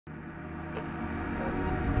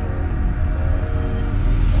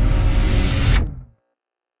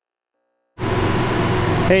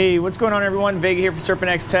Hey, what's going on everyone? Vega here for Serpent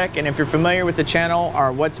X Tech, and if you're familiar with the channel,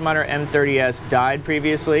 our Whatsminer M30S died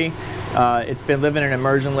previously. It's been living in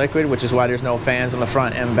immersion liquid, which is why there's no fans on the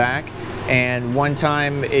front and back. And one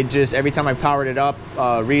time, every time I powered it up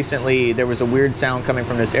recently, there was a weird sound coming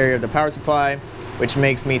from this area of the power supply, which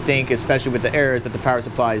makes me think, especially with the errors, that the power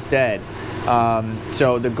supply is dead.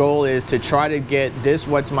 So the goal is to try to get this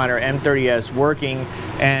Whatsminer M30S working,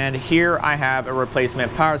 and here I have a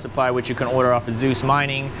replacement power supply which you can order off of Asus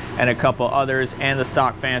Mining and a couple others, and the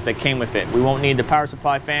stock fans that came with it. We won't need the power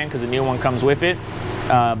supply fan because the new one comes with it,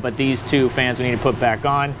 but these two fans we need to put back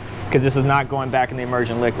on because this is not going back in the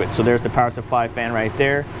immersion liquid. So there's the power supply fan right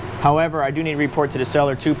there. However, I do need to report to the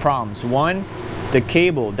seller two problems. One, the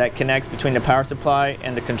cable that connects between the power supply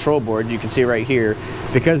and the control board, you can see right here,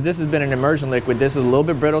 because this has been an immersion liquid, this is a little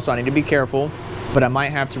bit brittle, so I need to be careful, but I might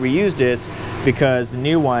have to reuse this because the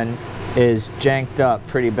new one is janked up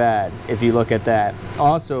pretty bad if you look at that.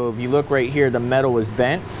 Also, if you look right here, the metal is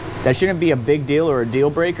bent. That shouldn't be a big deal or a deal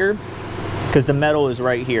breaker because the metal is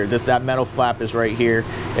right here. That metal flap is right here.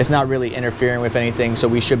 It's not really interfering with anything, so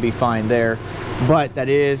we should be fine there. But that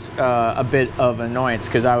is a bit of annoyance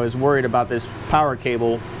because I was worried about this power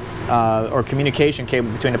cable or communication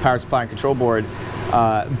cable between the power supply and control board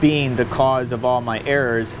being the cause of all my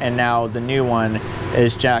errors, and now the new one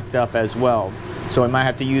is jacked up as well. So I might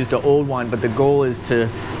have to use the old one, but the goal is to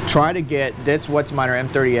try to get this Whatsminer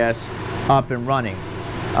M30S up and running.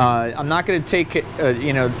 I'm not going to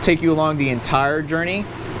take you along the entire journey,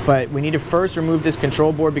 but we need to first remove this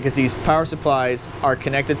control board because these power supplies are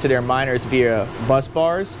connected to their miners via bus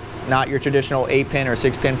bars, not your traditional 8-pin or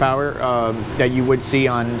 6-pin power that you would see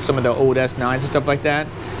on some of the old S9s and stuff like that.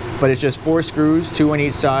 But it's just 4 screws, 2 on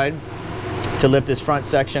each side, to lift this front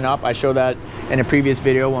section up. I showed that in a previous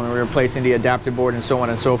video when we were replacing the adapter board and so on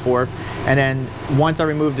and so forth. And then once I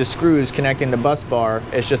remove the screws connecting the bus bar,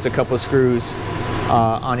 it's just a couple of screws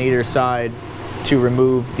on either side to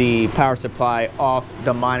remove the power supply off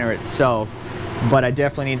the miner itself. But I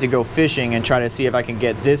definitely need to go fishing and try to see if I can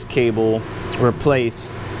get this cable replaced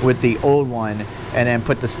with the old one and then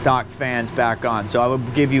put the stock fans back on. So I will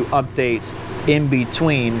give you updates in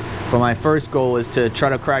between, but my first goal is to try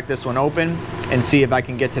to crack this one open and see if I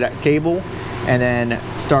can get to that cable, and then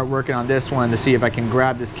start working on this one to see if I can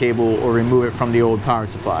grab this cable or remove it from the old power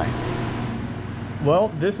supply. Well,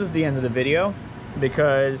 this is the end of the video,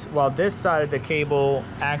 because while this side of the cable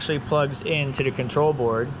actually plugs into the control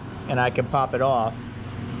board and I can pop it off,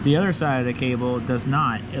 the other side of the cable does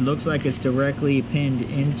not. It looks like it's directly pinned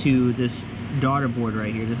into this daughter board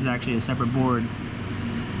right here. This is actually a separate board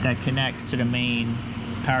that connects to the main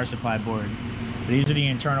power supply board. But these are the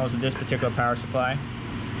internals of this particular power supply.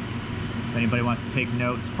 If anybody wants to take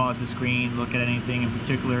notes, pause the screen, look at anything in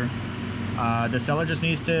particular, the seller just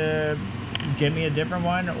needs to give me a different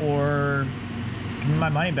one or give me my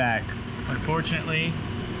money back, unfortunately.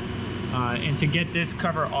 And to get this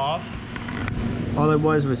cover off, all it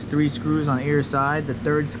was 3 screws on either side. The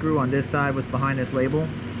 3rd screw on this side was behind this label.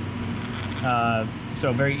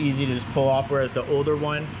 So very easy to just pull off, whereas the older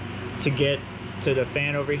one, to get to the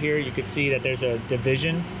fan over here, you could see that there's a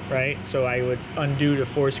division, right? So I would undo the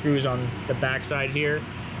 4 screws on the back side here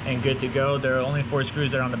and good to go. There are only 4 screws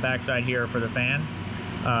that are on the back side here for the fan.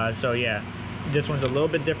 So yeah, this one's a little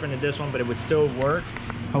bit different than this one, but it would still work.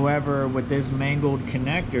 However, with this mangled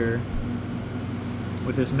connector,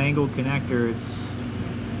 it's,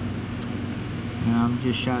 you know, I'm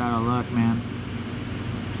just shot out of luck, man.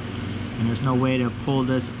 And there's no way to pull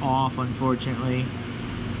this off, unfortunately.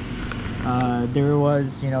 There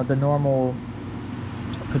was, you know, the normal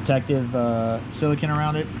protective silicone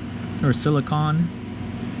around it, or silicone.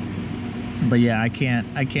 But yeah, I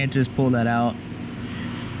can't just pull that out.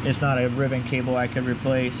 It's not a ribbon cable I could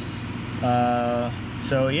replace.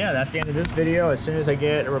 So yeah, that's the end of this video. As soon as I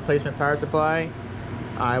get a replacement power supply,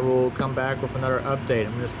 I will come back with another update.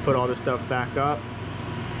 I'm just put all this stuff back up,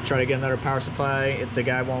 try to get another power supply if the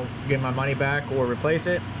guy won't give my money back or replace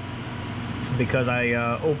it, because I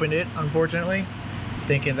opened it, unfortunately,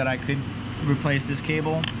 thinking that I could replace this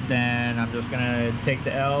cable. Then I'm just gonna take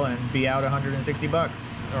the L and be out 160 bucks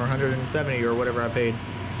or 170 or whatever I paid.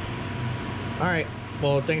 All right,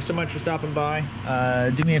 well, thanks so much for stopping by.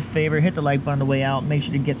 Do me a favor, hit the like button on the way out, make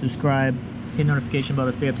sure to get subscribed, hit notification bell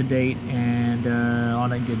to stay up to date, and all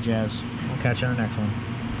that good jazz. We'll catch you on the next one.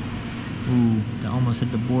 Ooh, that almost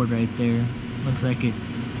hit the board right there. Looks like it.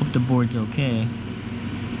 Hope the board's okay.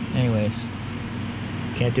 Anyways,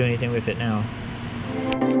 can't do anything with it now.